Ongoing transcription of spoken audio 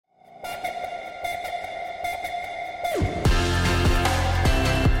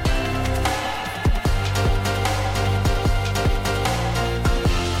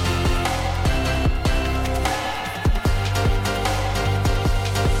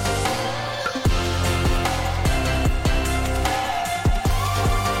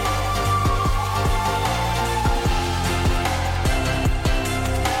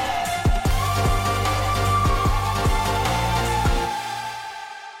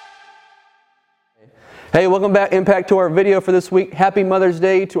Hey, welcome back, Impact, to our video for this week. Happy Mother's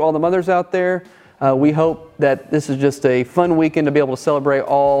Day to all the mothers out there. We hope that this is just a fun weekend to be able to celebrate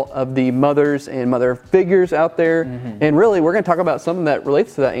all of the mothers and mother figures out there. And really, we're going to talk about something that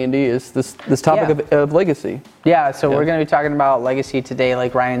relates to that, Andy, is this topic of legacy. Yeah, so we're going to be talking about legacy today,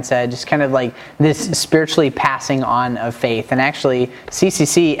 like Ryan said, just kind of like this spiritually passing on of faith. And actually,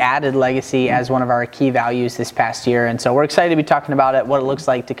 CCC added legacy as one of our key values this past year. And so we're excited to be talking about it, what it looks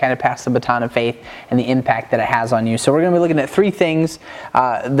like to kind of pass the baton of faith and the impact that it has on you. So we're going to be looking at three things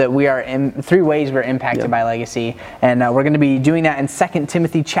three ways we're impacted by legacy. And we're going to be doing that in 2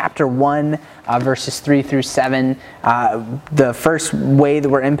 Timothy chapter 1, verses 3 through 7. The first way that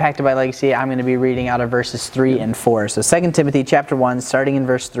we're impacted by legacy, I'm going to be reading out of verses 3 and 4. So 2 Timothy chapter 1, starting in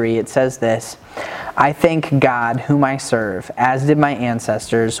verse 3, it says this: I thank God, whom I serve, as did my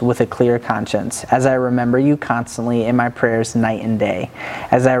ancestors, with a clear conscience, as I remember you constantly in my prayers night and day.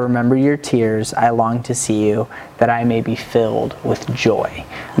 As I remember your tears, I long to see you, that I may be filled with joy.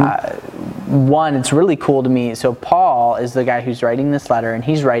 One, it's really cool to me. So Paul is the guy who's writing this letter, and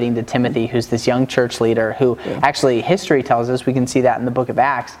he's writing to Timothy, who's this young church leader who actually history tells us, we can see that in the book of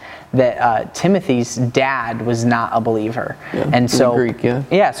Acts, that Timothy's dad was not a believer. And so Greek,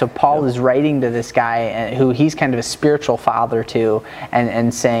 so Paul is writing to this guy who he's kind of a spiritual father to,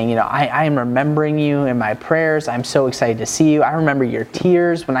 and saying, you know, I am remembering you in my prayers. I'm so excited to see you. I remember your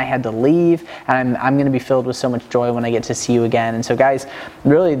tears when I had to leave, and I'm going to be filled with so much joy when I get to see you again. And so guys,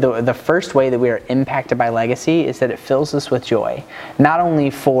 really the first way that we are impacted by legacy is that it fills us with joy. Not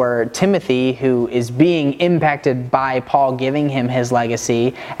only for Timothy, who is being impacted by Paul giving him his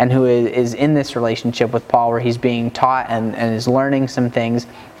legacy, and who is in this relationship with Paul where he's being taught and is learning some things,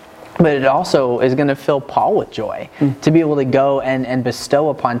 but it also is going to fill Paul with joy to be able to go and bestow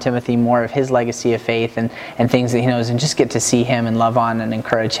upon Timothy more of his legacy of faith and things that he knows, and just get to see him and love on and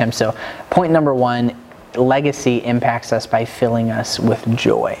encourage him. So point number one, legacy impacts us by filling us with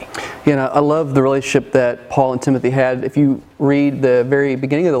joy. You know, I love the relationship that Paul and Timothy had. If you read the very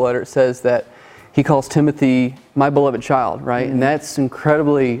beginning of the letter, it says that he calls Timothy my beloved child, right? And that's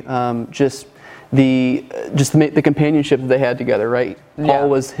incredibly just the companionship that they had together, right? Paul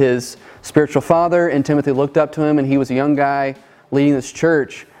was his spiritual father, and Timothy looked up to him, and he was a young guy leading this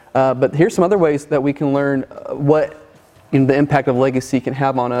church. But here's some other ways that we can learn what the impact of legacy can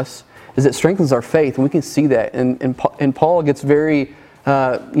have on us. Is it strengthens our faith, and we can see that. And Paul gets very,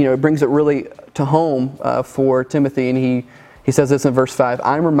 it brings it really to home for Timothy, and he says this in verse 5,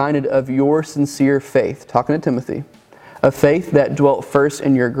 I'm reminded of your sincere faith, talking to Timothy, a faith that dwelt first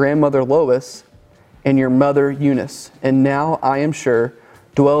in your grandmother Lois and your mother Eunice, and now I am sure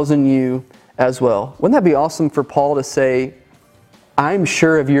dwells in you as well. Wouldn't that be awesome for Paul to say, I'm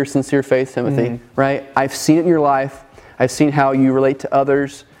sure of your sincere faith, Timothy, right? I've seen it in your life. I've seen how you relate to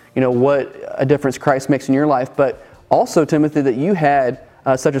others. You know, what a difference Christ makes in your life. But also, Timothy, that you had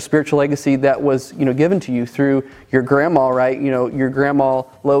such a spiritual legacy that was, given to you through your grandma, right? You know, your grandma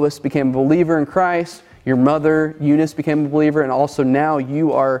Lois became a believer in Christ. Your mother Eunice became a believer. And also now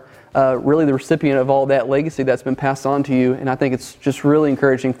you are really the recipient of all that legacy that's been passed on to you. And I think it's just really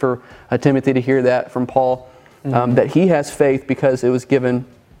encouraging for Timothy to hear that from Paul, that he has faith because it was given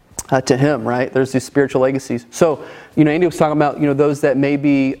to him, right? There's these spiritual legacies. So, Andy was talking about, those that may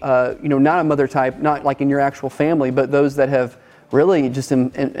be, not a mother type, not like in your actual family, but those that have really just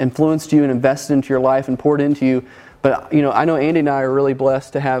influenced you and invested into your life and poured into you. But, I know Andy and I are really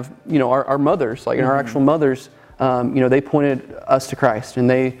blessed to have, our mothers, like our actual mothers, they pointed us to Christ, and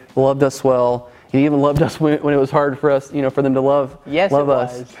they loved us well. He even loved us when it was hard for us, for them to love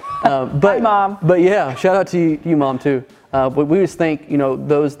us. Hi, Mom. But yeah, shout out to you, Mom, too. But we just think,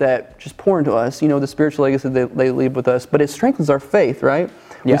 those that just pour into us, the spiritual legacy they leave with us. But it strengthens our faith, right?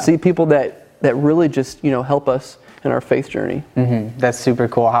 Yeah. We see people that really just, help us in our faith journey. That's super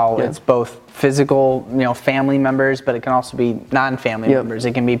cool how it's both physical, family members, but it can also be non-family members.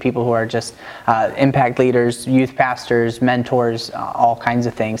 It can be people who are just impact leaders, youth pastors, mentors, all kinds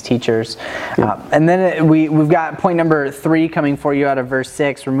of things, teachers. And then we've got point number 3 coming for you out of verse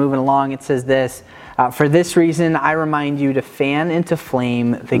 6. We're moving along. It says this: for this reason, I remind you to fan into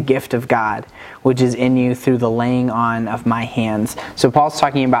flame the gift of God, which is in you through the laying on of my hands. So Paul's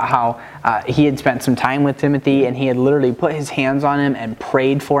talking about how he had spent some time with Timothy, and he had literally put his hands on him and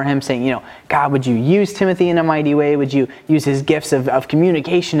prayed for him, saying, God, would you use Timothy in a mighty way? Would you use his gifts of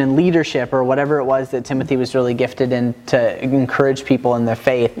communication and leadership, or whatever it was that Timothy was really gifted in, to encourage people in their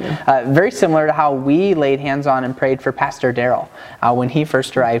faith? Very similar to how we laid hands on and prayed for Pastor Daryl when he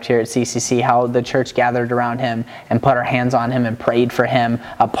first arrived here at CCC, how the church gathered around him and put our hands on him and prayed for him.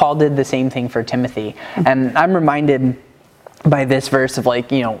 Paul did the same thing for Timothy. And I'm reminded by this verse of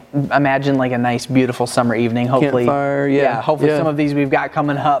like, imagine like a nice, beautiful summer evening. Hopefully, campfire, hopefully some of these we've got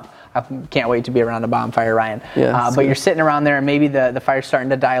coming up. I can't wait to be around a bonfire, Ryan. But you're sitting around there and maybe the fire's starting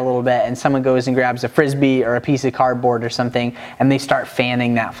to die a little bit and someone goes and grabs a Frisbee or a piece of cardboard or something and they start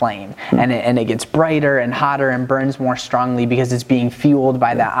fanning that flame. And it gets brighter and hotter and burns more strongly because it's being fueled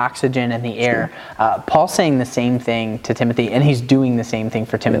by that oxygen in the air. Paul's saying the same thing to Timothy, and he's doing the same thing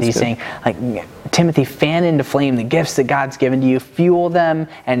for Timothy. He's saying, like, Timothy, fan into flame the gifts that God's given to you, fuel them,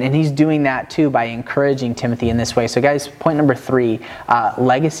 and he's doing that too by encouraging Timothy in this way. So guys, point number 3,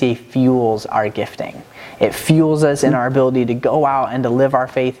 legacy fuels our gifting. It fuels us in our ability to go out and to live our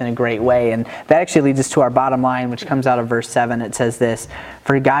faith in a great way. And that actually leads us to our bottom line, which comes out of verse 7. It says this: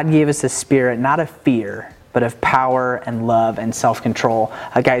 "For God gave us a spirit not of fear, but of power and love and self-control."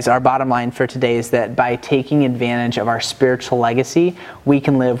 Guys, our bottom line for today is that by taking advantage of our spiritual legacy, we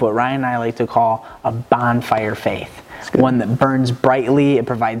can live what Ryan and I like to call a bonfire faith. One that burns brightly, it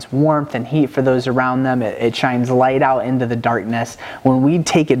provides warmth and heat for those around them, it shines light out into the darkness. When we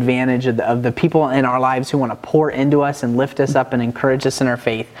take advantage of the people in our lives who want to pour into us and lift us up and encourage us in our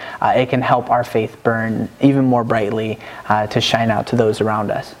faith, it can help our faith burn even more brightly to shine out to those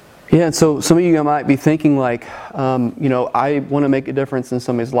around us. Yeah, and so some of you might be thinking like, I want to make a difference in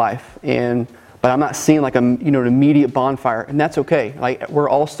somebody's life, but I'm not seeing like an immediate bonfire, and that's okay. Like, we're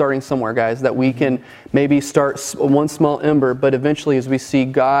all starting somewhere, guys, that we can maybe start one small ember, but eventually as we see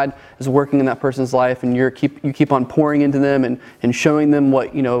God is working in that person's life and you keep on pouring into them and showing them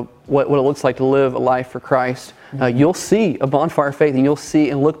what it looks like to live a life for Christ, you'll see a bonfire faith, and you'll see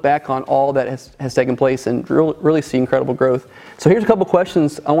and look back on all that has taken place and really see incredible growth. So here's a couple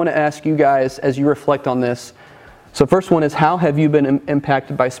questions I want to ask you guys as you reflect on this. So first one is, how have you been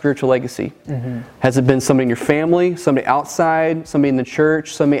impacted by spiritual legacy? Has it been somebody in your family, somebody outside, somebody in the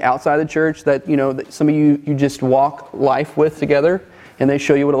church, somebody outside the church that that some of you just walk life with together and they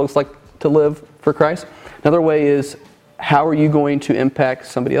show you what it looks like to live for Christ? Another way is, how are you going to impact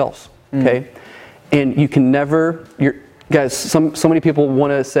somebody else? Okay? And you can never, guys, so many people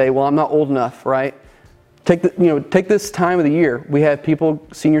want to say, well, I'm not old enough, right? Take this time of the year. We have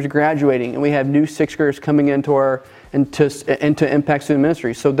seniors graduating, and we have new 6th graders coming into Impact Student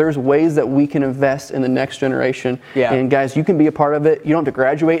Ministry. So there's ways that we can invest in the next generation. Yeah. And guys, you can be a part of it. You don't have to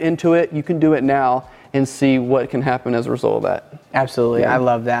graduate into it. You can do it now and see what can happen as a result of that. Absolutely. Yeah. I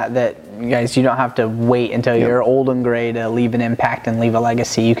love that you guys, you don't have to wait until you're old and gray to leave an impact and leave a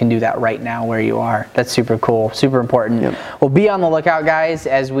legacy. You can do that right now where you are. That's super cool, super important. Well, be on the lookout, guys,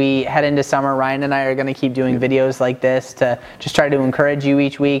 as we head into summer. Ryan and I are going to keep doing videos like this to just try to encourage you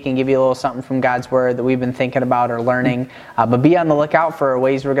each week and give you a little something from God's Word that we've been thinking about or learning. But be on the lookout for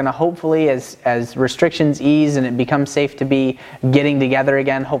ways we're going to hopefully, as restrictions ease and it becomes safe to be getting together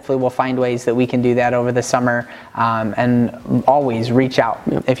again, hopefully we'll find ways that we can do that over the summer. And always reach out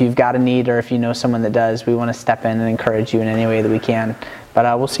if you've got a need or if you know someone that does. We want to step in and encourage you in any way that we can.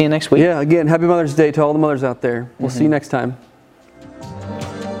 But we'll see you next week. Yeah, again, happy Mother's Day to all the mothers out there. We'll see you next time.